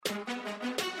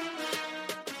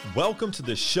Welcome to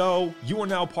the show. You are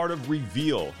now part of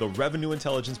Reveal, the revenue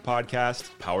intelligence podcast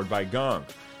powered by Gong.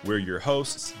 We're your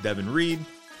hosts, Devin Reed.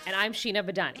 And I'm Sheena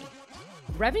Badani.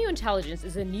 Revenue intelligence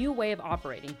is a new way of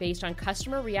operating based on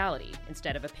customer reality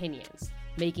instead of opinions,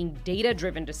 making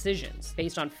data-driven decisions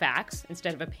based on facts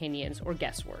instead of opinions or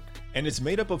guesswork. And it's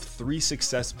made up of 3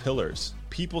 success pillars: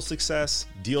 people success,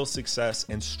 deal success,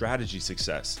 and strategy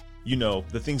success. You know,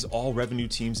 the things all revenue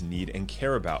teams need and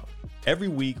care about. Every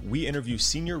week, we interview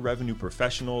senior revenue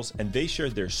professionals, and they share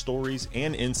their stories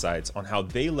and insights on how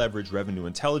they leverage revenue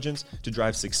intelligence to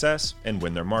drive success and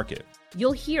win their market.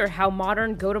 You'll hear how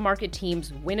modern go-to-market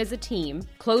teams win as a team,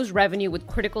 close revenue with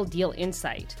critical deal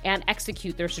insight, and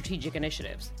execute their strategic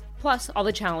initiatives, plus all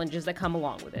the challenges that come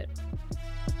along with it.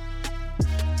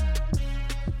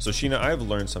 So Sheena, I have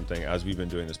learned something as we've been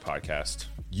doing this podcast.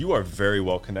 You are very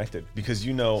well connected because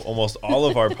you know almost all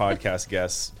of our podcast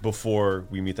guests before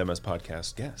we meet them as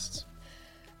podcast guests.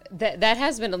 That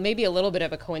has been maybe a little bit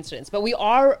of a coincidence, but we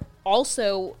are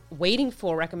also waiting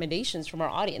for recommendations from our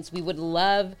audience. We would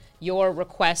love your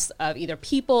requests of either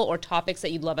people or topics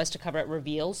that you'd love us to cover at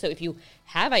Reveal. So if you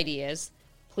have ideas,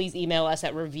 please email us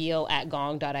at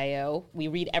reveal@gong.io. We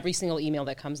read every single email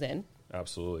that comes in.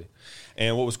 Absolutely.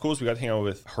 And what was cool is we got to hang out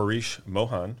with Harish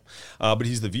Mohan, but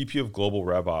he's the VP of Global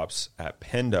RevOps at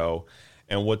Pendo.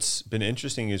 And what's been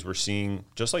interesting is we're seeing,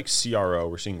 just like CRO,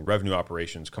 we're seeing revenue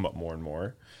operations come up more and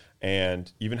more.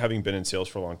 And even having been in sales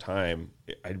for a long time,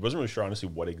 I wasn't really sure, honestly,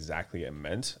 what exactly it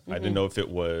meant. I didn't know if it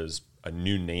was a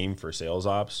new name for sales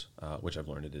ops, which I've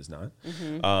learned it is not,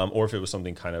 or if it was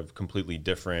something kind of completely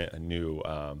different, a new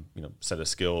set of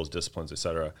skills, disciplines, et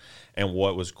cetera. And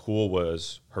what was cool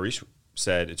was Harish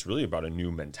said it's really about a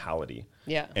new mentality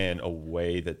and a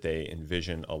way that they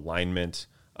envision alignment,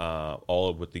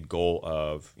 all with the goal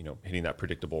of hitting that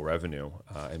predictable revenue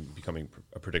and becoming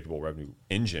a predictable revenue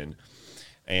engine.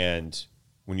 And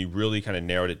when you really kind of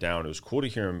narrowed it down, it was cool to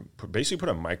hear him basically put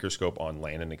a microscope on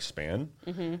land and expand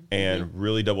and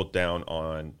really doubled down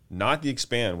on not the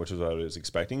expand, which is what I was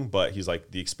expecting, but he's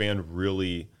like, the expand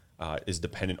really is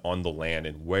dependent on the land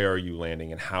and where are you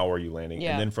landing and how are you landing.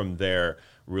 And then from there,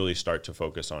 really start to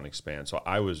focus on expand. So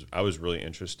I was really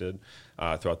interested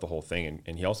throughout the whole thing.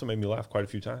 And he also made me laugh quite a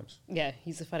few times. Yeah,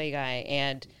 he's a funny guy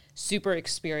and super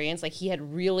experienced. Like, he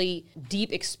had really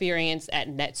deep experience at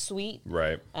NetSuite.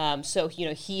 Right. So,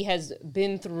 he has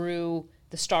been through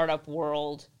the startup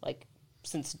world, like,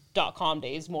 since .com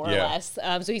days, more or less.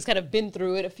 So he's kind of been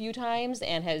through it a few times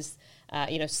and has,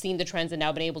 seen the trends and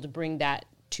now been able to bring that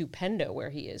to Pendo where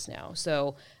he is now.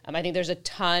 So I think there's a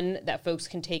ton that folks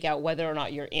can take out, whether or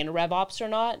not you're in RevOps or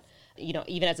not.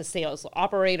 Even as a sales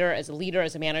operator, as a leader,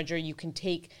 as a manager, you can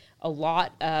take a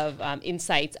lot of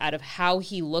insights out of how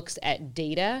he looks at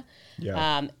data.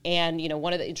 And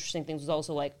one of the interesting things was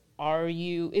also like,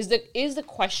 is the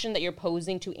question that you're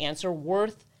posing to answer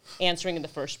worth answering in the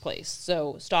first place?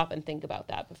 So stop and think about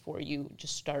that before you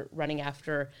just start running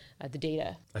after the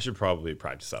data. I should probably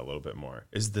practice that a little bit more.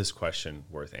 Is this question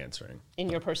worth answering? In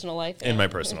your personal life? In my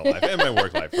personal life and my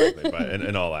work life, frankly, but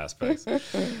in all aspects.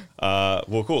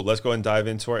 Well, cool. Let's go and dive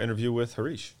into our interview with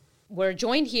Harish. We're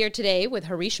joined here today with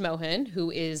Harish Mohan, who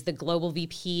is the Global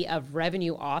VP of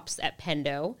Revenue Ops at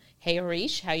Pendo. Hey,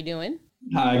 Harish, how you doing?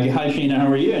 Hi, Sheena.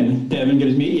 How are you? And Devin,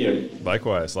 good to meet you.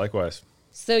 Likewise.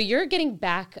 So you're getting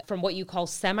back from what you call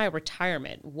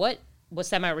semi-retirement. What was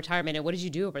semi-retirement and what did you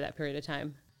do over that period of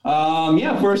time?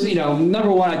 First,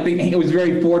 number one, I think it was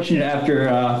very fortunate after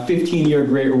a 15-year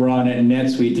great run at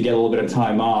NetSuite to get a little bit of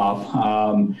time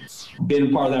off.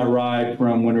 Been part of that ride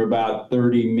from when we were about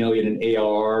 30 million in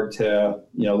ARR to, a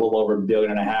little over $1.5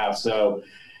 billion. So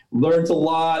learned a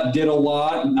lot, did a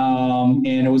lot,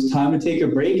 and it was time to take a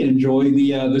break and enjoy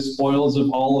the spoils of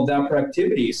all of that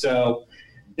productivity. So,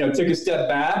 took a step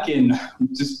back and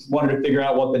just wanted to figure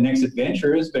out what the next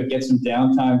adventure is, but get some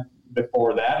downtime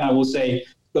before that. And I will say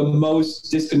the most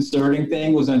disconcerting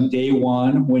thing was on day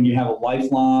one when you have a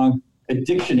lifelong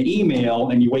addiction to email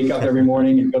and you wake up every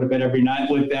morning and go to bed every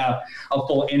night without a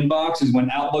full inbox is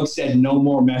when Outlook said no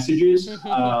more messages.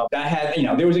 That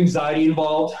had, there was anxiety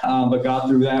involved, but got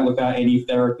through that without any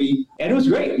therapy. And it was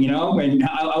great, and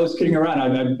I was kidding around.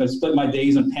 I split my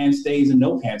days on pants days and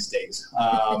no pants days.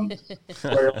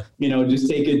 Where, just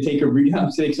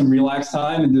take some relaxed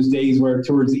time, and those days where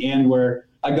towards the end where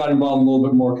I got involved in a little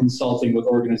bit more consulting with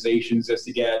organizations just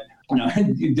to get,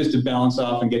 just to balance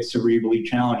off and get cerebrally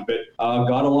challenged. But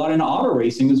got a lot into auto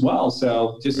racing as well.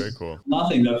 So just very cool.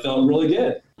 Nothing that felt really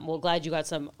good. Well, glad you got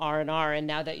some R&R, and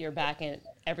now that you're back in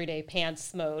everyday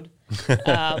pants mode,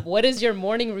 what does your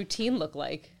morning routine look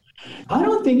like? I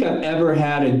don't think I've ever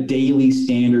had a daily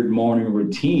standard morning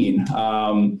routine.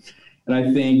 And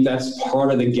I think that's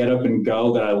part of the get up and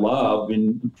go that I love.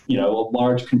 And, a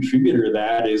large contributor to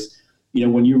that is,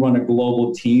 when you run a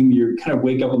global team, you kind of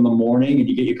wake up in the morning and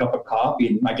you get your cup of coffee.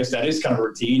 And I guess that is kind of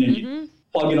routine. And you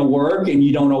plug into work and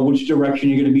you don't know which direction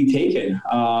you're going to be taken.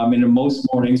 And in most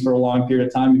mornings for a long period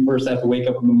of time, you first have to wake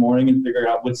up in the morning and figure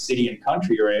out what city and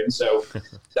country you're in. So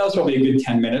that was probably a good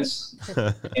 10 minutes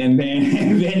and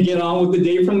then get on with the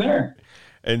day from there.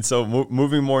 And so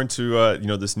moving more into,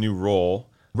 this new role,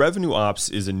 revenue ops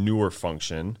is a newer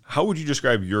function. How would you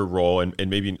describe your role? And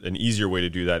maybe an easier way to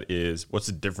do that is, what's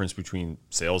the difference between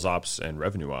sales ops and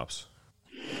revenue ops?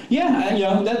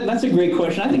 Yeah, that's a great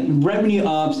question. I think revenue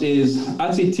ops is,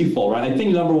 I'd say twofold, right? I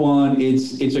think number one,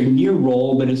 it's a new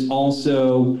role, but it's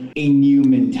also a new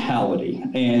mentality.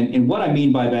 And what I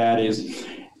mean by that is,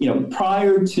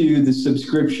 prior to the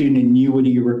subscription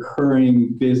annuity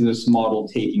recurring business model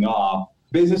taking off,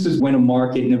 businesses went to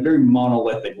market in a very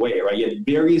monolithic way, right? You had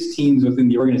various teams within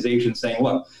the organization saying,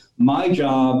 look, my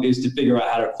job is to figure out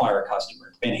how to acquire a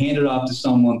customer, and hand it off to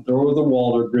someone, throw over the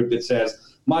wall or a group that says,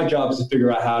 my job is to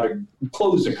figure out how to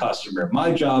close a customer.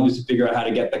 My job is to figure out how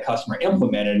to get the customer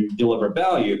implemented and deliver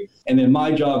value. And then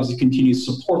my job is to continue to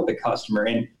support the customer.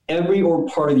 And every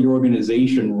part of the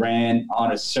organization ran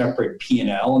on a separate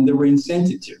P&L, and they were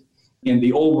incented to. And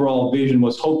the overall vision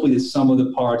was hopefully that some of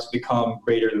the parts become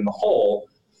greater than the whole.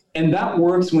 And that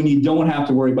works when you don't have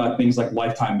to worry about things like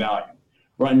lifetime value.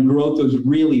 Right? And growth was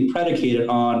really predicated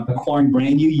on acquiring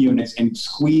brand new units and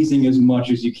squeezing as much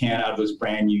as you can out of those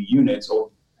brand new units, or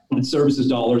services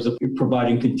dollars of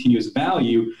providing continuous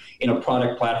value in a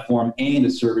product platform and a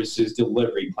services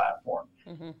delivery platform.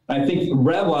 I think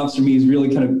RevOps for me is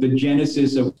really kind of the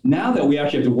genesis of, now that we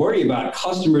actually have to worry about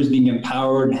customers being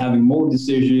empowered and having more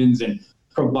decisions and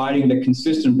providing the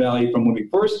consistent value from when we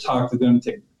first talk to them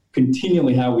to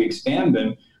continually how we expand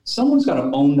them, someone's got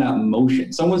to own that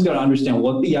motion. Someone's got to understand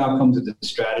what the outcomes of the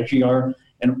strategy are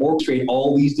and orchestrate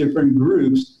all these different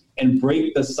groups and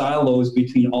break the silos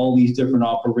between all these different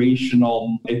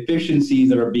operational efficiencies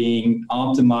that are being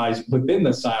optimized within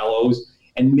the silos,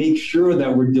 and make sure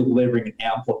that we're delivering an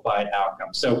amplified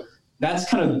outcome. So that's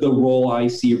kind of the role I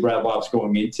see RevOps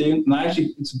going into. And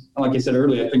actually, like I said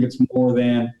earlier, I think it's more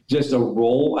than just a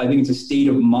role. I think it's a state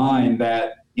of mind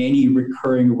that any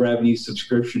recurring revenue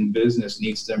subscription business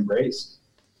needs to embrace.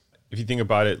 If you think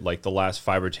about it, like the last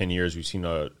 5 or 10 years, we've seen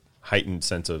a heightened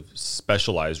sense of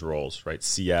specialized roles, right?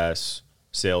 CS,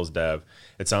 sales dev.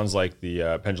 It sounds like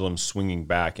the pendulum's swinging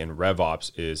back, and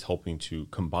RevOps is helping to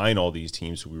combine all these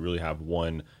teams so we really have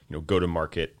one,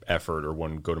 go-to-market effort or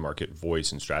one go-to-market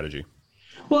voice and strategy.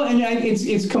 Well, and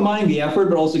it's combining the effort,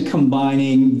 but also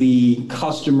combining the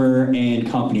customer and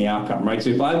company outcome, right? So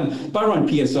if I run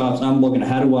PS Ops, I'm looking at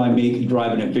how do I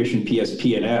drive an efficient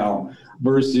P&L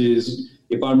versus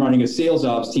if I'm running a sales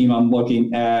ops team, I'm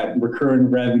looking at recurring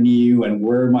revenue and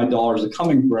where my dollars are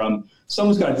coming from.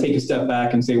 Someone's got to take a step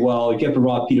back and say, well, if you have to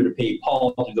rob Peter to pay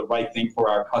Paul to do the right thing for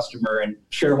our customer and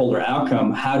shareholder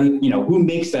outcome, who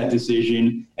makes that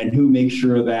decision and who makes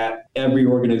sure that every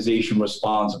organization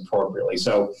responds appropriately?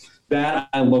 So that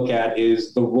I look at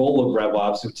is the role of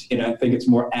RevOps, and I think it's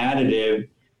more additive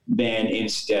than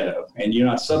instead of. And you're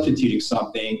not substituting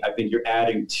something. I think you're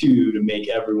adding to make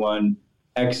everyone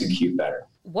execute better.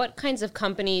 What kinds of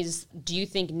companies do you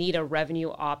think need a revenue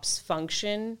ops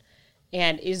function?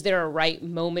 And is there a right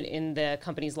moment in the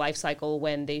company's life cycle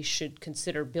when they should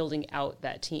consider building out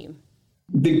that team?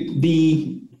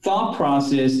 The thought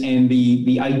process and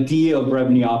the idea of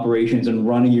revenue operations and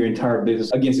running your entire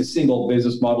business against a single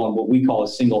business model and what we call a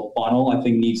single funnel, I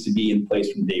think needs to be in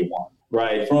place from day one,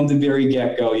 right? From the very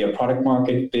get-go, you have product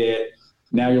market fit.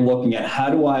 Now you're looking at how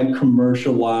do I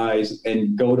commercialize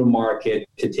and go to market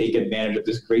to take advantage of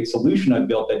this great solution I've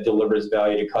built that delivers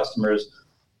value to customers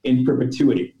in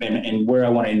perpetuity, and where I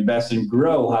want to invest and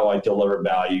grow how I deliver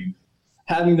value.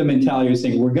 Having the mentality of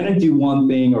saying we're going to do one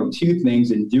thing or two things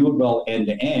and do it well end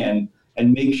to end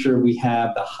and make sure we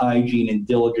have the hygiene and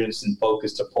diligence and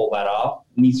focus to pull that off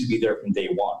needs to be there from day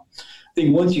one. I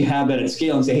think once you have that at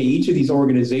scale and say, hey, each of these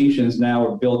organizations now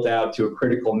are built out to a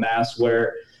critical mass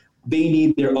where they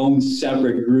need their own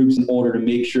separate groups in order to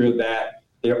make sure that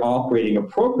they're operating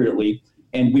appropriately,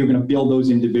 and we're going to build those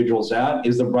individuals out,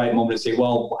 is the right moment to say,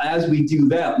 well, as we do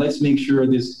that, let's make sure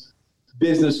this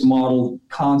business model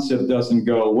concept doesn't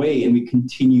go away and we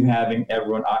continue having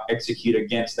everyone execute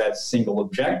against that single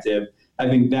objective. I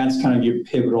think that's kind of your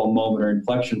pivotal moment or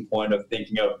inflection point of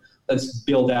thinking of, let's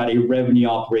build out a revenue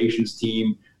operations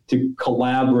team to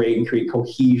collaborate and create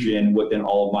cohesion within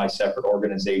all of my separate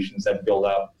organizations that build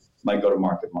out my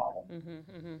go-to-market model.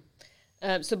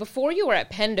 So before you were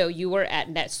at Pendo, you were at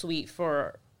NetSuite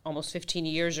for almost 15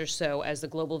 years or so as the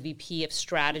Global VP of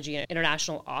Strategy and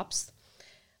International Ops.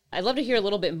 I'd love to hear a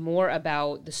little bit more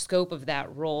about the scope of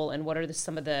that role and what are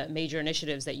some of the major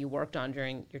initiatives that you worked on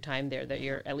during your time there that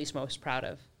you're at least most proud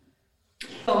of.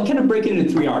 I'll kind of break it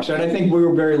into three arcs. Right? I think we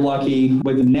were very lucky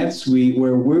with NetSuite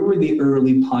where we were the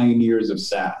early pioneers of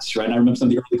SaaS. Right? And I remember some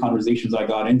of the early conversations I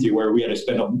got into where we had to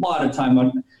spend a lot of time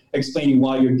on explaining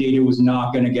why your data was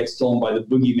not going to get stolen by the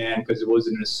boogeyman because it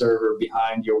wasn't in a server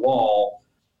behind your wall.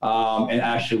 And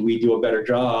actually, we do a better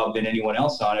job than anyone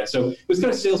else on it. So it was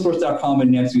kind of Salesforce.com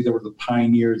and NetSuite that were the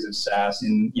pioneers of SaaS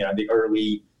in the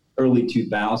early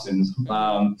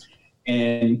 2000s.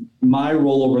 And my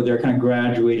role over there kind of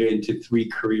graduated into three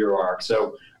career arcs.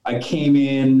 So I came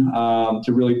in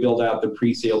to really build out the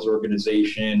pre-sales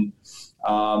organization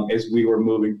as we were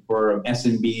moving from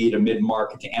SMB to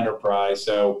mid-market to enterprise.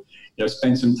 So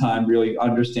spend some time really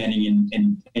understanding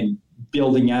and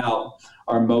building out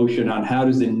our motion on how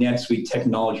does the NetSuite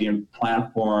technology and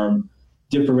platform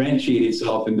differentiate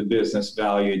itself in the business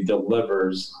value it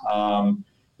delivers.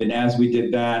 And as we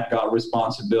did that, got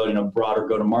responsibility in a broader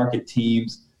go-to-market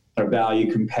teams, our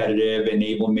value competitive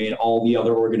enablement, all the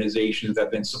other organizations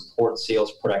that then support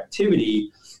sales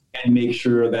productivity and make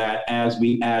sure that as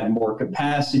we add more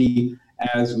capacity,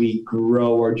 as we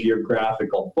grow our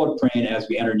geographical footprint, as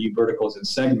we enter new verticals and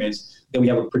segments, then we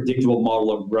have a predictable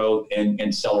model of growth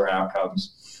and seller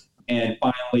outcomes. And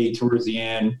finally, towards the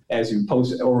end, as we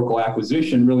post-Oracle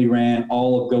acquisition, really ran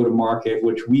all of go-to-market,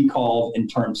 which we called in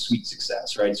turn Suite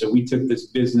Success, right? So we took this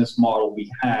business model we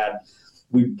had,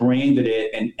 we branded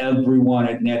it, and everyone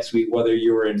at NetSuite, whether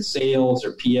you were in sales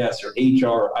or PS or HR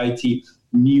or IT,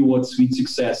 knew what Suite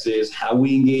Success is, how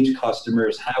we engage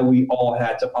customers, how we all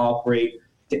had to operate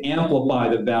to amplify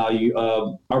the value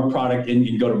of our product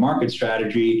in go-to-market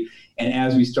strategy. And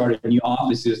as we started new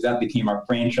offices, that became our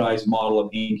franchise model of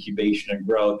incubation and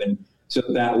growth. And so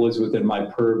that was within my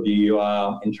purview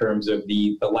in terms of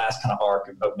the last kind of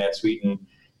arc of NetSuite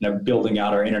and building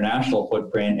out our international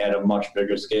footprint at a much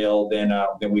bigger scale than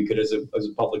we could as a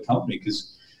public company,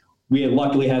 because we had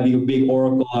luckily had the big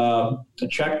Oracle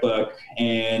checkbook,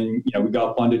 and we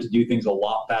got funded to do things a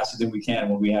lot faster than we can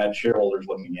when we had shareholders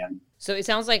looking in. So it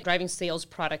sounds like driving sales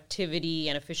productivity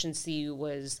and efficiency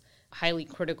was highly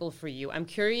critical for you. I'm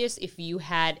curious if you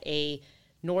had a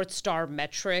North Star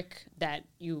metric that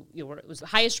it was the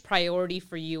highest priority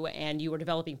for you, and you were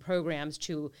developing programs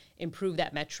to improve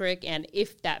that metric, and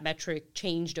if that metric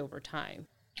changed over time.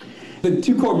 The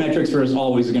two core metrics for us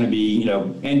always going to be,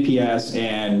 NPS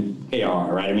and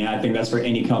AR, right? I mean, I think that's for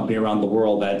any company around the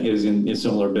world that is in a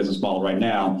similar business model right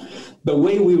now. The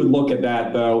way we would look at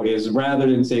that, though, is rather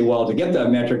than say, well, to get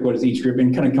that metric, what is each group?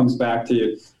 And kind of comes back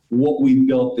to what we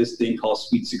built this thing called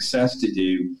Suite Success to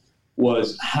do,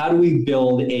 was how do we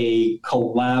build a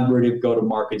collaborative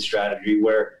go-to-market strategy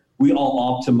where we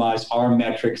all optimize our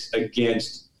metrics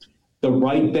against the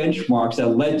right benchmarks that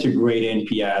led to great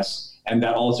NPS, and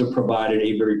that also provided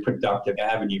a very productive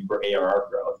avenue for ARR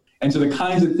growth. And so the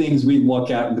kinds of things we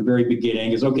look at in the very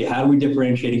beginning is, okay, how do we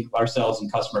differentiate ourselves in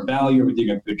customer value? Are we doing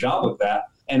a good job of that?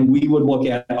 And we would look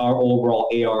at our overall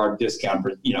ARR discount,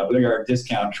 ARR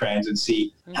discount trends and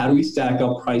see how do we stack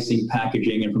up pricing,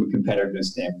 packaging, and from a competitiveness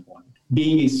standpoint.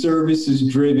 Being a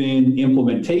services-driven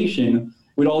implementation,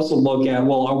 we'd also look at,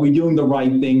 well, are we doing the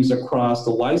right things across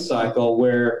the life cycle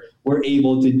where we're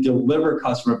able to deliver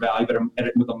customer value, but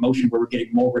with a motion where we're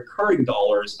getting more recurring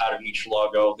dollars out of each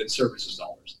logo than services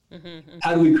dollars? Mm-hmm.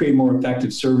 How do we create more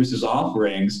effective services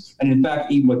offerings? And in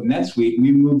fact, even with NetSuite,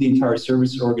 we moved the entire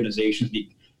services organization to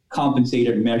be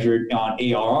compensated and measured on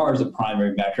ARR as a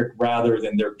primary metric rather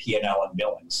than their P&L and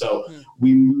billing. So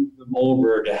we moved them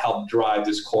over to help drive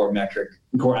this core metric,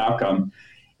 core outcome.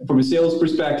 From a sales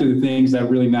perspective, the things that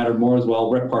really matter more as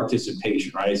well, rep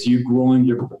participation, right? As you're growing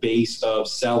your base of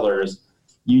sellers,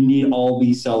 you need all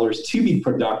these sellers to be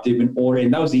productive in order,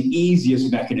 and that was the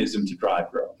easiest mechanism to drive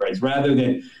growth, right? Rather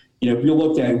than, if you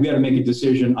looked at it, we had to make a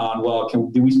decision on, well,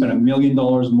 do we spend $1 million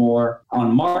more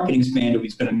on marketing spend? Do we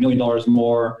spend $1 million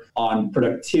more on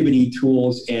productivity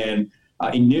tools and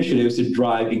initiatives to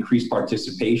drive increased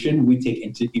participation? We take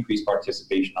into increased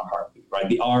participation on heartbeat, right?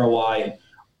 The ROI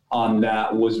on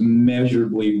that was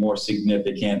measurably more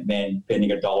significant than spending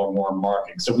 $1 more on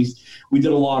marketing. So we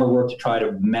did a lot of work to try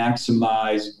to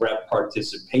maximize rep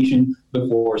participation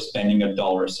before spending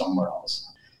 $1 somewhere else.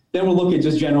 Then we'll look at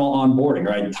just general onboarding,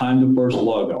 right? Time to first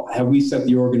logo. Have we set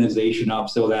the organization up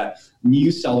so that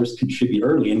new sellers contribute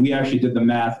early? And we actually did the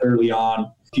math early on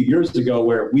a few years ago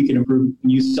where we could improve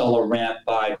new seller ramp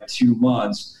by 2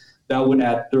 months. That would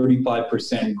add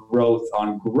 35% growth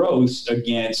on gross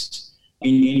against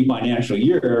in any financial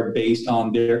year based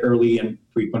on their early and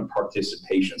frequent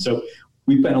participation. So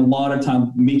we spent a lot of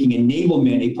time making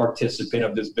enablement a participant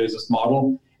of this business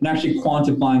model and actually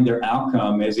quantifying their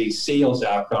outcome as a sales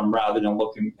outcome rather than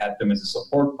looking at them as a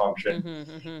support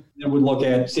function. Then we look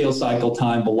at sales cycle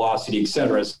time, velocity, et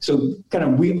cetera. So kind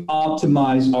of we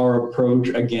optimize our approach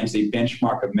against a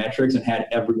benchmark of metrics and had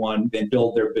everyone then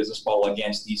build their business model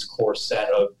against these core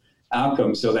set of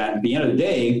outcomes so that at the end of the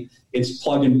day, it's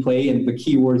plug and play. And the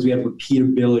key words, we have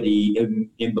repeatability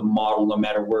in the model, no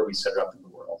matter where we set it up in the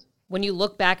world. When you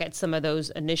look back at some of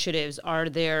those initiatives, are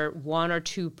there one or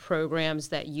two programs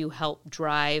that you helped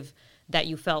drive that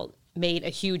you felt made a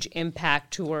huge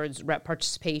impact towards rep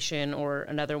participation, or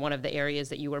another one of the areas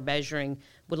that you were measuring?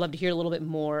 Would love to hear a little bit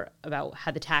more about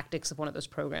how the tactics of one of those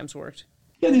programs worked.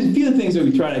 Yeah, there's a few things that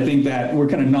we tried, I think, that were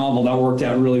kind of novel that worked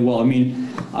out really well. I mean,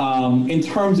 in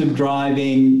terms of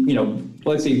driving,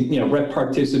 let's say, rep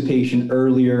participation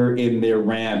earlier in their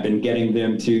ramp and getting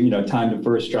them to, time to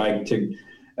first strike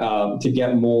to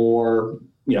get more,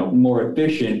 more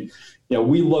efficient.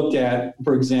 We looked at,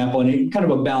 for example, and kind of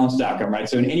a balanced outcome, right?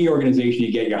 So in any organization,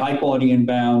 you get your high quality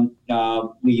inbound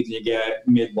leads and you get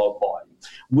mid-low quality.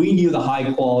 We knew the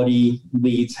high quality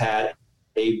leads had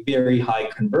a very high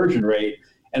conversion rate.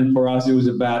 And for us, it was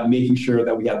about making sure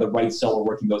that we had the right seller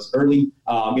working those early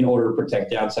in order to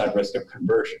protect downside risk of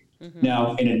conversion.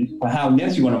 Now, in how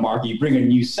next you want to market, you bring a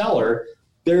new seller,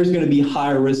 there's going to be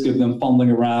higher risk of them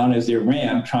fumbling around as they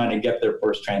ramp trying to get their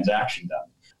first transaction done.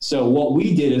 So what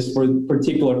we did is for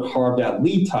particular carved out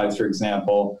lead types, for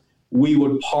example, we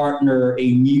would partner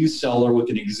a new seller with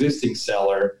an existing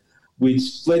seller. We'd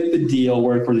split the deal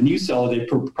where for the new seller, the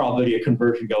probability of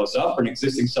conversion goes up. For an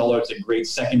existing seller, it's a great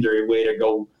secondary way to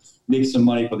go make some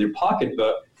money for their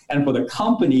pocketbook. And for the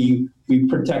company, we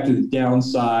protected the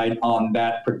downside on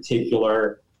that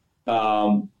particular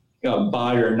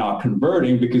buyer not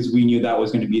converting because we knew that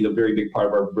was going to be the very big part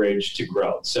of our bridge to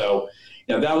growth. So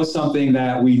that was something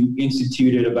that we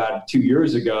instituted about 2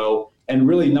 years ago. And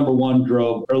really, number one,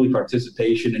 drove early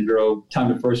participation and drove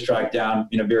time to first strike down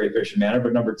in a very efficient manner.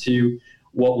 But number two,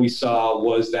 what we saw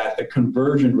was that the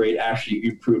conversion rate actually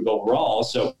improved overall.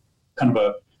 So kind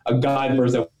of a guide for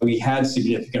us that we had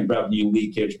significant revenue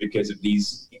leakage because of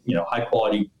these, high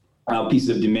quality pieces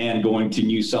of demand going to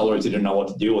new sellers that didn't know what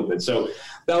to do with it. So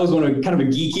that was kind of a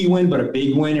geeky win, but a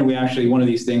big win. And we actually, one of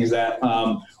these things that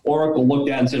Oracle looked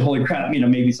at and said, holy crap,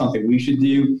 maybe something we should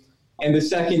do. And the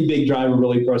second big driver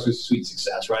really for us was Suite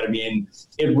Success, right? I mean,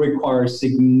 it requires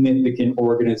significant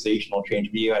organizational change.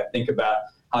 I think about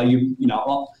how you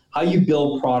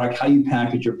build product, how you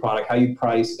package your product, how you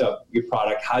price your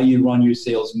product, how you run your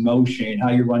sales motion, how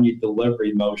you run your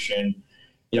delivery motion.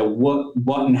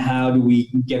 What and how do we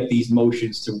get these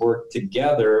motions to work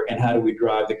together, and how do we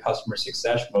drive the customer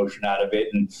success motion out of it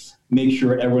and make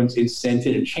sure everyone's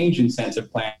incented and change incentive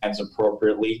plans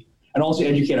appropriately, and also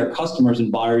educate our customers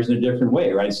and buyers in a different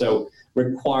way, right? So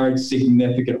required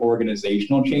significant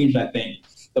organizational change. And I think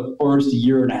the first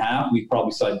year and a half, we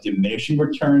probably saw diminishing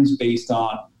returns based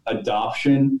on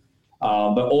adoption.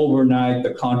 But overnight,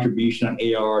 the contribution on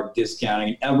AR,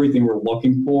 discounting, everything we're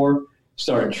looking for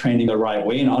started trending the right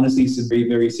way. And honestly, it's a very,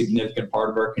 very significant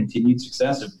part of our continued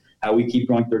success of how we keep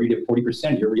growing 30 to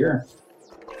 40% year over year.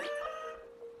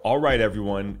 All right,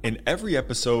 everyone. In every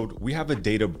episode, we have a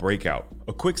data breakout,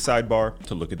 a quick sidebar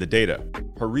to look at the data.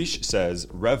 Harish says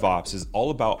RevOps is all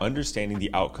about understanding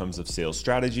the outcomes of sales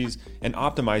strategies and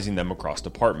optimizing them across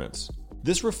departments.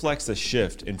 This reflects a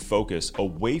shift in focus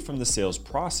away from the sales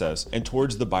process and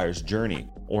towards the buyer's journey,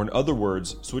 or in other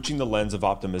words, switching the lens of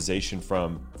optimization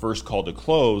from first call to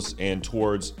close and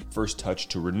towards first touch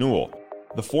to renewal.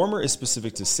 The former is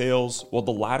specific to sales, while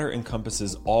the latter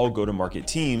encompasses all go-to-market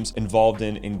teams involved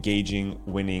in engaging,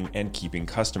 winning, and keeping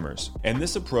customers. And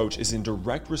this approach is in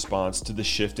direct response to the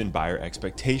shift in buyer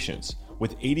expectations.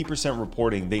 With 80%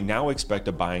 reporting, they now expect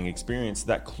a buying experience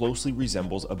that closely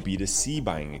resembles a B2C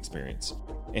buying experience.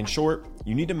 In short,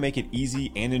 you need to make it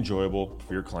easy and enjoyable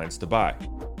for your clients to buy.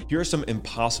 Here are some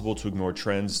impossible to ignore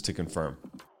trends to confirm.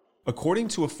 According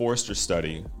to a Forrester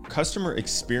study, customer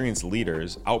experience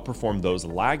leaders outperform those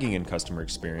lagging in customer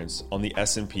experience on the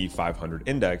S&P 500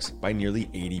 index by nearly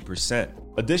 80%.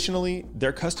 Additionally,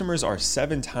 their customers are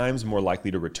 7 times more likely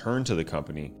to return to the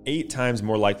company, 8 times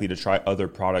more likely to try other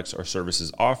products or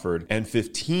services offered, and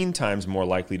 15 times more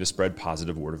likely to spread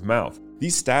positive word of mouth.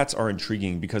 These stats are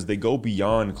intriguing because they go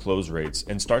beyond close rates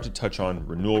and start to touch on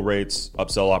renewal rates,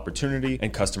 upsell opportunity,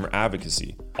 and customer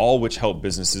advocacy, all which help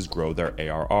businesses grow their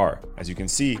ARR. As you can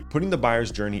see, putting the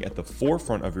buyer's journey at the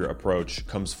forefront of your approach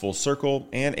comes full circle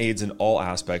and aids in all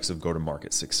aspects of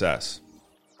go-to-market success.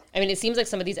 I mean, it seems like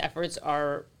some of these efforts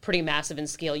are pretty massive in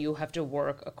scale. You have to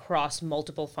work across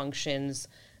multiple functions,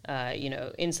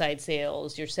 inside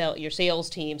sales, your sales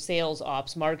team, sales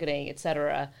ops, marketing, et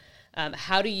cetera.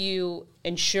 How do you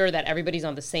ensure that everybody's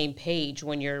on the same page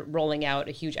when you're rolling out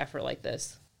a huge effort like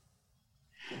this?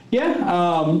 Yeah,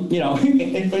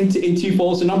 in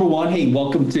twofold. So number one, hey,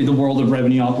 welcome to the world of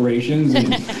revenue operations.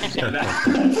 And,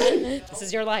 this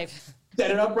is your life. Set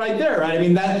it up right there, right? I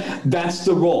mean, that's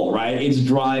the role, right? It's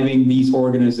driving these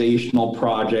organizational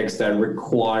projects that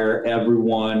require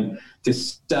everyone to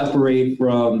separate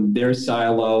from their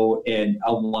silo and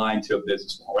align to a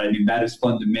business model, right? I mean, that is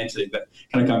fundamentally, that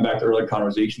kind of coming back to earlier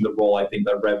conversation, the role I think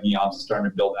that revenue ops is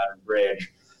starting to build out and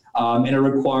bridge. And it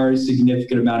requires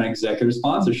significant amount of executive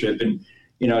sponsorship. And,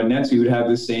 at NetSuite would have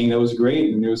this saying that was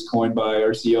great, and it was coined by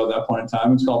our CEO at that point in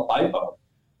time. It's called FIFO.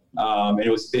 And it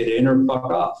was fit in or fuck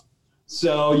off.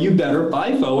 So you better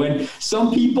FIFO. And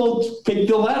some people pick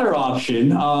the latter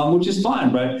option, which is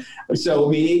fine. But so,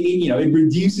 I mean, it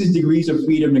reduces degrees of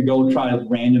freedom to go try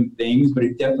random things, but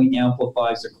it definitely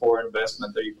amplifies the core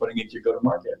investment that you're putting into your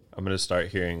go-to-market. I'm going to start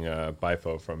hearing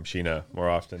FIFO from Sheena more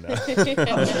often now.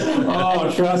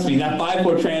 Oh, trust me, that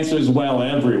FIFO transfers well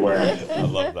everywhere. I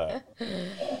love that.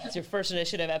 It's your first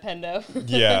initiative at Pendo.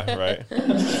 Yeah, right.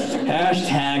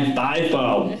 Hashtag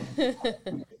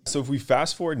FIFO. So if we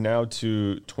fast forward now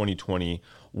to 2020,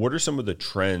 what are some of the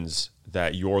trends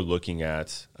that you're looking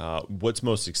at? What's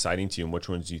most exciting to you, and which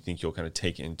ones do you think you'll kind of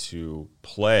take into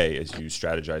play as you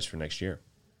strategize for next year?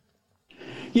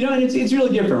 And it's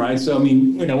really different, right? So, I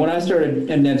mean, when I started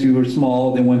at NetSuite, we were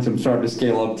small, then went from start to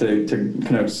scale up to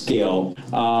kind of scale.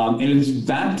 And it's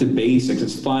back to basics.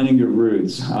 It's finding your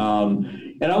roots.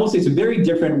 And I will say it's very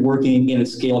different working in a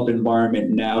scale-up environment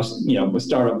now, a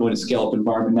startup in a scale-up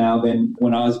environment now than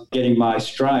when I was getting my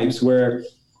stripes, where,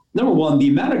 number one, the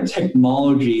amount of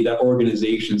technology that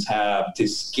organizations have to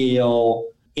scale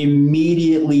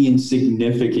immediately and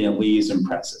significantly is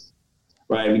impressive,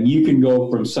 right? I mean, you can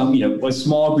go from a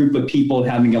small group of people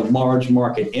having a large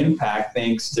market impact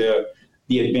thanks to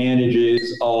the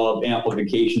advantages of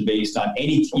amplification based on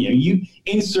you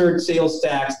insert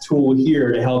SalesStack's tool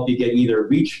here to help you get either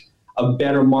reach a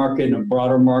better market in a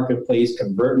broader marketplace,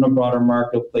 convert in a broader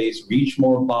marketplace, reach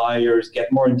more buyers, get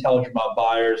more intelligent about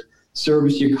buyers,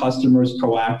 service your customers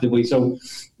proactively. So,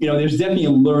 there's definitely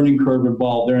a learning curve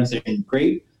involved there and saying,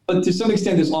 great. But to some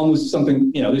extent, there's almost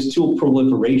something, there's tool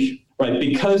proliferation. Right,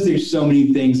 because there's so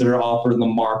many things that are offered in the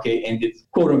market and it's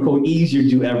quote unquote easier to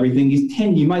do everything,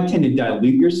 you might tend to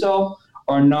dilute yourself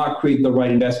or not create the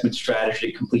right investment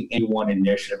strategy to complete any one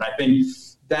initiative. And I think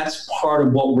that's part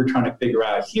of what we're trying to figure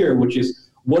out here, which is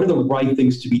what are the right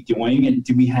things to be doing, and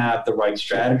do we have the right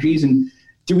strategies, and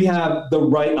do we have the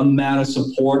right amount of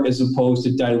support as opposed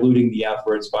to diluting the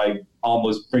efforts by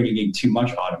almost bringing in too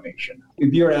much automation.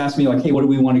 If you were to ask me like, hey, what do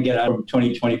we want to get out of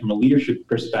 2020 from a leadership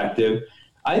perspective?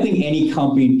 I think any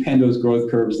company in Pendo's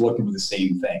growth curve is looking for the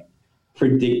same thing,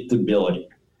 predictability,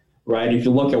 right? If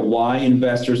you look at why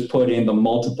investors put in the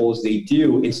multiples they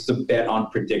do, it's to bet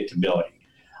on predictability.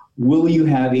 Will you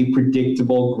have a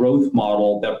predictable growth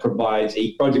model that provides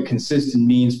a consistent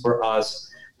means for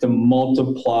us to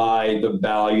multiply the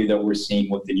value that we're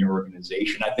seeing within your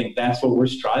organization? I think that's what we're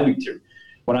striving to.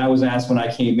 When I was asked when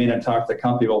I came in and talked to the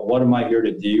company about what am I here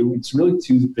to do, it's really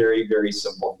two very, very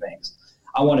simple things.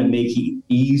 I want to make it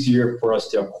easier for us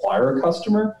to acquire a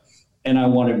customer, and I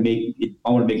want to make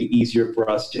it easier for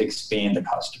us to expand the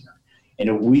customer. And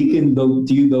if we can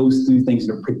do those two things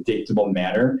in a predictable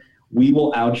manner, we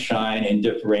will outshine and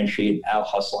differentiate,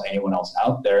 out-hustle anyone else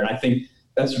out there. And I think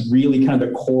that's really kind of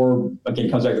the core,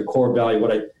 again, comes back to the core value,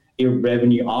 what a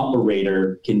revenue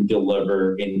operator can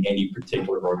deliver in any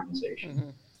particular organization. Mm-hmm.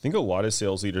 I think a lot of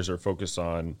sales leaders are focused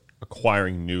on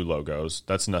acquiring new logos.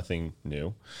 That's nothing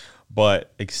new.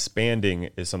 But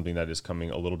expanding is something that is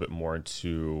coming a little bit more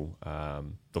into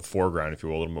the foreground, if you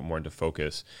will, a little bit more into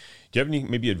focus. Do you have any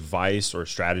maybe advice or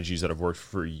strategies that have worked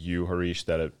for you, Harish,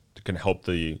 that can help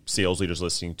the sales leaders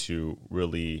listening to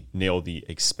really nail the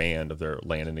expand of their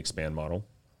land and expand model?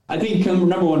 I think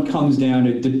number one comes down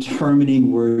to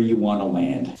determining where you want to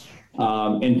land.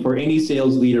 And for any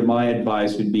sales leader, my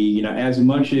advice would be, as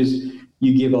much as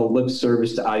you give a lip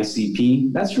service to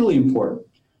ICP, that's really important.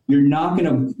 You're not going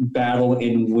to battle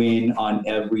and win on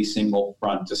every single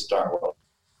front to start with.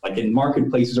 Like in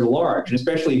marketplaces are large, and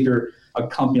especially if you're a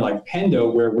company like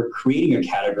Pendo, where we're creating a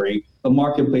category, the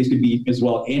marketplace could be as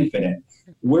well infinite.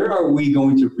 Where are we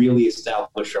going to really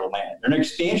establish our land? An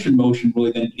expansion motion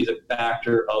really then is a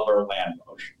factor of our land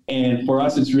motion. And for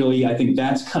us, it's really, I think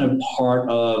that's kind of part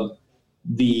of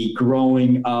the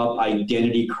growing up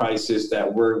identity crisis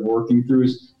that we're working through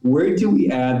is where do we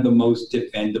add the most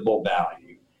defendable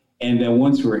value? And then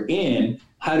once we're in,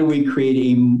 how do we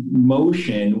create a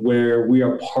motion where we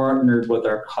are partnered with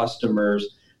our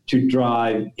customers to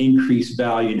drive increased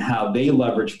value in how they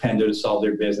leverage Pendo to solve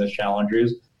their business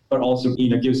challenges, but also,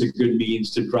 gives a good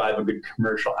means to drive a good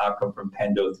commercial outcome from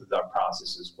Pendo through that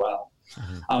process as well.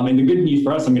 Mm-hmm. And the good news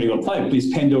for us, I'm going to go play,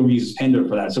 please, Pendo uses Pendo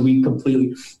for that. So we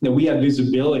completely, we have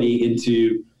visibility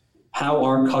into how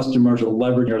our customers are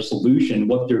leveraging our solution,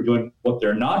 what they're doing, what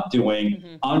they're not doing,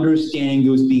 mm-hmm. understanding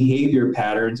those behavior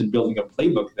patterns and building a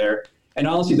playbook there. And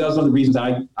honestly, that was one of the reasons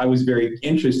I was very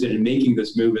interested in making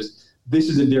this move is this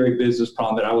is a very business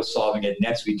problem that I was solving at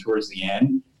NetSuite towards the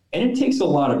end. And it takes a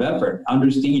lot of effort.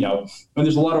 Understand, when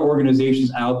there's a lot of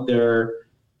organizations out there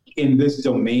in this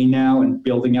domain now and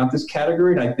building out this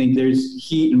category, and I think there's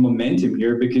heat and momentum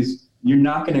here because you're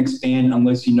not going to expand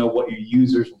unless you know what your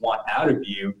users want out of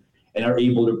you and are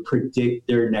able to predict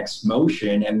their next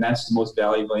motion. And that's the most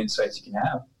valuable insights you can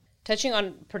have. Touching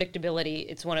on predictability,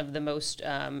 it's one of the most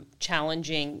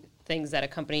challenging things that a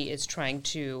company is trying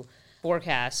to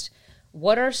forecast.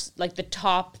 What are like the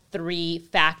top 3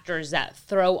 factors that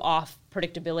throw off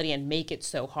predictability and make it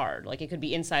so hard? Like it could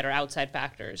be inside or outside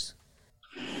factors.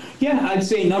 Yeah, I'd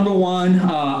say number one,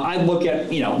 I look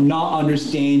at, not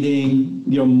understanding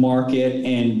your market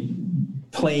and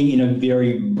playing in a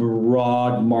very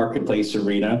broad marketplace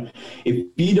arena. If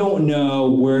you don't know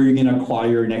where you're going to acquire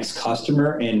your next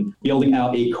customer and building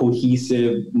out a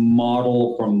cohesive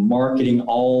model from marketing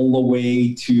all the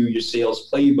way to your sales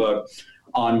playbook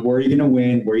on where you're going to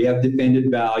win, where you have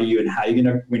defended value, and how you're going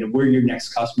to win, where your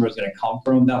next customer is going to come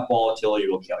from, that volatility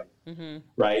will kill you, mm-hmm.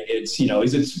 right? It's,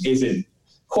 is it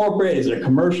corporate? Is it a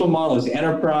commercial model? Is it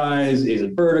enterprise? Is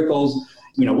it verticals?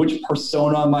 Which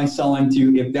persona am I selling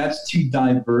to? If that's too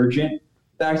divergent,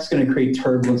 that's going to create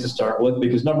turbulence to start with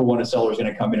because number one, a seller is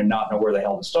going to come in and not know where the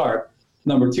hell to start.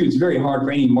 Number two, it's very hard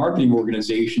for any marketing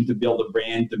organization to build a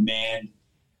brand demand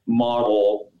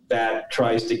model that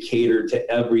tries to cater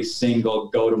to every single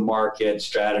go-to-market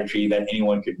strategy that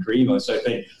anyone could dream of. So I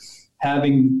think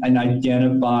having an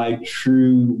identified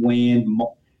true land,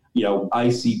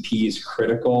 ICP is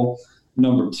critical.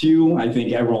 Number two, I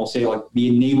think everyone will say like the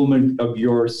enablement of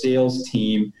your sales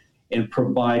team in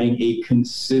providing a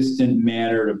consistent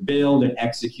manner to build and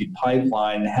execute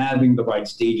pipeline, having the right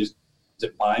stages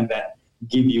to find that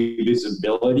give you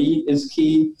visibility is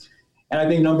key. And I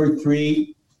think number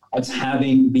 3, it's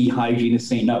having the hygiene to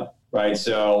say no, right?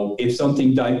 So if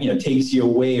something takes you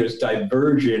away or is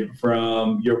divergent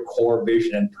from your core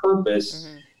vision and purpose,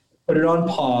 mm-hmm. put it on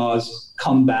pause,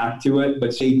 come back to it,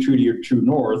 but stay true to your true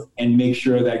north and make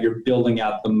sure that you're building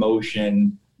out the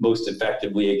motion most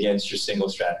effectively against your single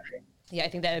strategy. Yeah, I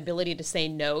think that ability to say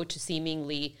no to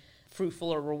seemingly fruitful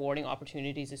or rewarding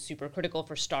opportunities is super critical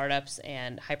for startups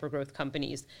and hypergrowth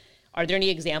companies. Are there any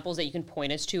examples that you can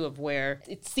point us to of where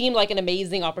it seemed like an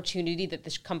amazing opportunity that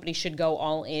this company should go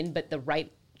all in, but the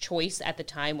right choice at the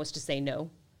time was to say no?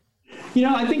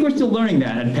 I think we're still learning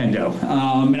that at Pendo.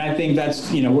 And I think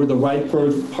that's, we're the right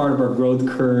part of our growth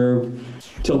curve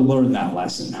to learn that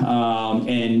lesson.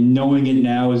 And knowing it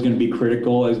now is going to be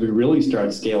critical as we really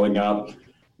start scaling up.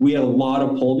 We had a lot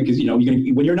of pull because,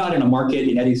 when you're not in a market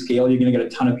in any scale, you're going to get a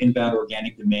ton of inbound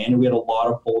organic demand. And we had a lot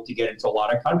of pull to get into a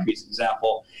lot of countries. For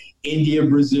example, India,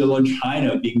 Brazil, and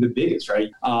China being the biggest,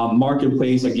 right?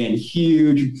 Marketplace, again,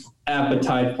 huge.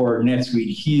 Appetite for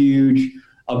NetSuite, huge.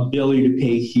 Ability to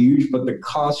pay, huge. But the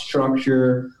cost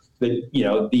structure,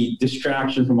 the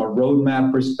distraction from a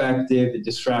roadmap perspective, the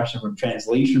distraction from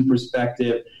translation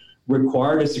perspective,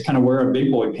 required us to kind of wear our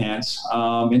big boy pants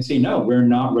and say, no, we're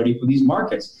not ready for these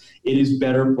markets. It is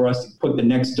better for us to put the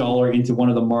next dollar into one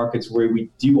of the markets where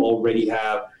we do already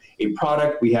have a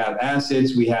product, we have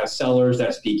assets, we have sellers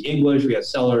that speak English, we have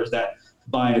sellers that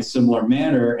buy in a similar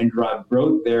manner and drive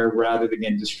growth there rather than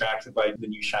getting distracted by the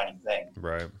new shiny thing.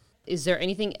 Right. Is there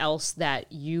anything else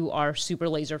that you are super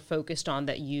laser focused on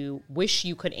that you wish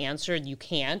you could answer, you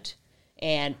can't?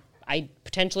 And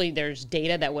potentially there's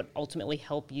data that would ultimately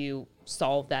help you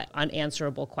solve that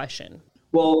unanswerable question.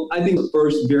 Well, I think the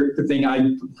first thing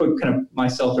I put kind of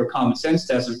myself through a common sense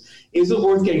test is it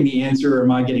worth getting the answer or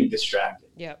am I getting distracted?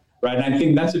 Yeah. Right. And I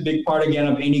think that's a big part, again,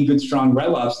 of any good, strong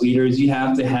RevOps leader is you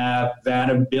have to have that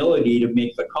ability to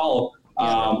make the call.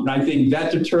 And I think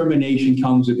that determination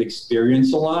comes with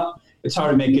experience a lot. It's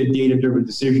hard to make a data-driven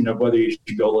decision of whether you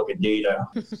should go look at data.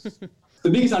 The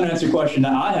biggest unanswered question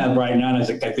that I have right now, and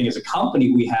I think as a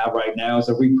company we have right now, is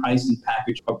that we price and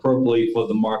package appropriately for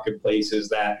the marketplaces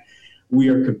that we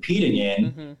are competing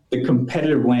in. Mm-hmm. The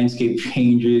competitive landscape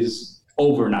changes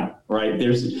overnight, right?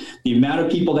 There's the amount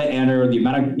of people that enter, the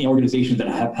amount of organizations that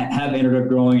have ended up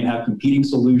growing and have competing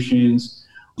solutions,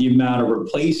 the amount of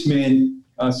replacement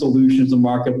solutions in the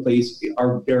marketplace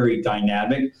are very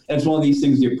dynamic. That's one of these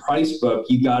things, your price book,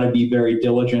 you got to be very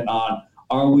diligent on,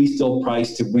 are we still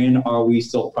priced to win? Are we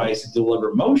still priced to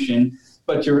deliver motion?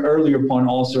 But your earlier point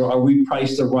also, are we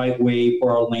priced the right way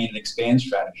for our land and expand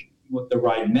strategy? With the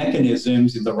right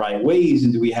mechanisms in the right ways,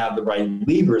 and do we have the right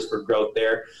levers for growth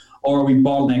there? Or are we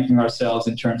bottlenecking ourselves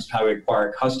in terms of how we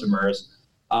acquire customers?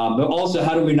 But also,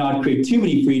 how do we not create too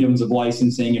many freedoms of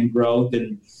licensing and growth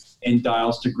and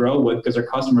dials to grow with, because our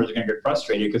customers are going to get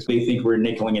frustrated because they think we're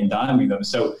nickeling and diming them.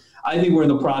 So I think we're in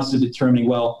the process of determining,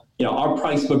 well, our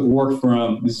price book worked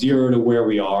from zero to where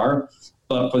we are,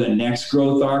 but for the next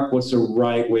growth arc, what's the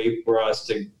right way for us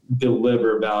to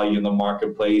deliver value in the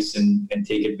marketplace and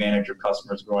take advantage of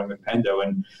customers growing with Pendo?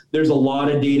 And there's a lot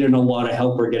of data and a lot of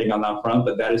help we're getting on that front,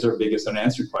 but that is our biggest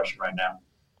unanswered question right now.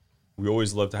 We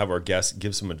always love to have our guests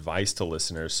give some advice to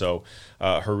listeners. So,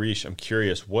 Harish, I'm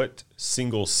curious, what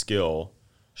single skill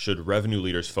should revenue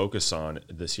leaders focus on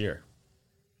this year?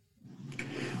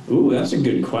 Ooh, that's a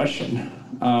good question.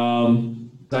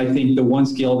 I think the one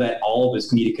skill that all of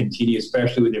us need to continue,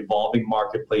 especially with the evolving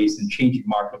marketplace and changing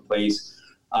marketplace,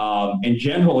 and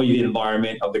generally the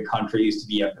environment of the country, is to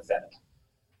be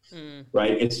empathetic,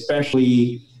 right?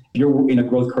 Especially if you're in a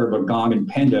growth curve of Gong and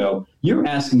Pendo, you're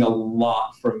asking a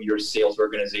lot from your sales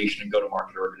organization and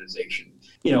go-to-market organization.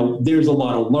 There's a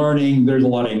lot of learning, there's a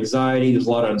lot of anxiety, there's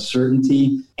a lot of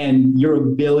uncertainty, and your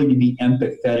ability to be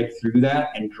empathetic through that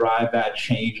and drive that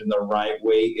change in the right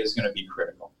way is going to be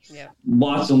critical. Yeah.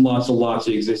 Lots of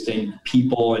existing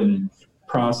people and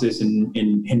process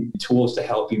and tools to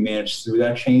help you manage through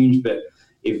that change. But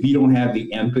if you don't have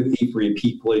the empathy for your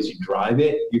people as you drive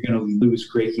it, you're going to lose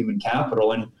great human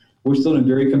capital. And we're still in a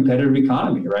very competitive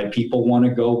economy, right? People want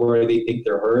to go where they think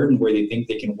they're heard and where they think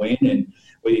they can win and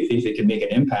where they think they can make an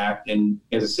impact. And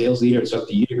as a sales leader, it's up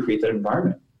to you to create that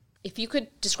environment. If you could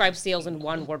describe sales in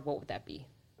one word, what would that be?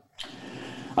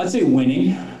 I'd say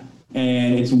winning.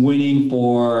 And it's winning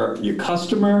for your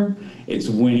customer, it's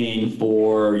winning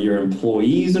for your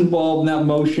employees involved in that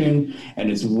motion, and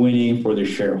it's winning for the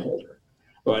shareholder.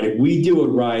 But if we do it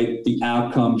right, the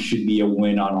outcome should be a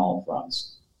win on all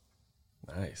fronts.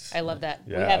 Nice. I love that.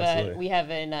 Yeah, we have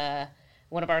in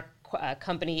one of our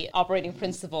company operating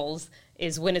principles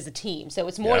is win as a team. So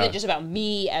it's more than just about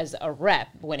me as a rep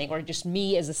winning or just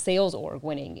me as a sales org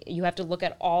winning. You have to look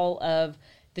at all of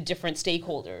the different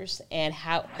stakeholders and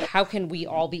how can we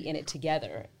all be in it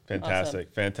together. Fantastic.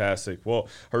 Awesome. Fantastic. Well,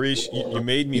 Harish, you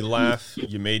made me laugh.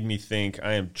 You made me think.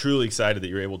 I am truly excited that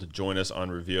you're able to join us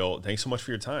on Reveal. Thanks so much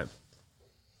for your time.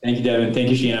 Thank you, Devin. Thank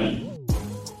you, Shannon.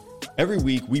 Every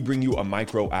week, we bring you a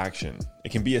micro action.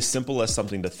 It can be as simple as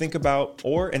something to think about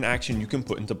or an action you can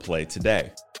put into play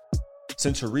today.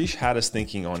 Since Harish had us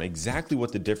thinking on exactly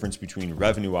what the difference between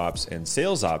revenue ops and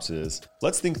sales ops is,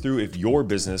 let's think through if your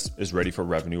business is ready for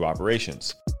revenue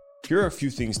operations. Here are a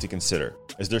few things to consider.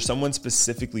 Is there someone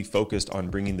specifically focused on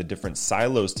bringing the different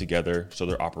silos together so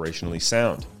they're operationally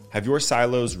sound? Have your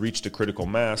silos reached a critical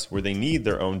mass where they need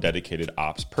their own dedicated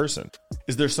ops person?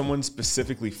 Is there someone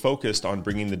specifically focused on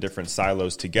bringing the different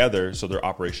silos together so they're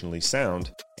operationally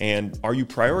sound? And are you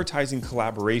prioritizing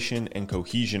collaboration and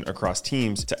cohesion across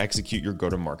teams to execute your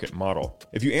go-to-market model?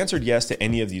 If you answered yes to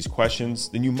any of these questions,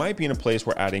 then you might be in a place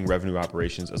where adding revenue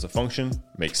operations as a function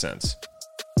makes sense.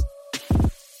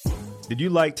 Did you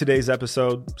like today's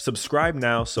episode? Subscribe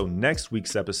now so next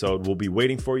week's episode will be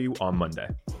waiting for you on Monday.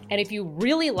 And if you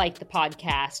really like the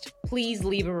podcast, please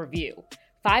leave a review.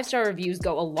 5-star reviews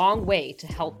go a long way to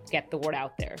help get the word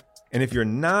out there. And if you're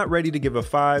not ready to give a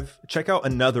 5, check out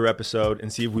another episode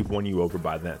and see if we've won you over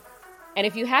by then. And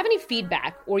if you have any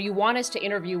feedback or you want us to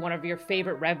interview one of your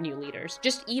favorite revenue leaders,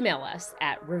 just email us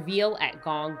at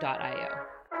reveal@gong.io.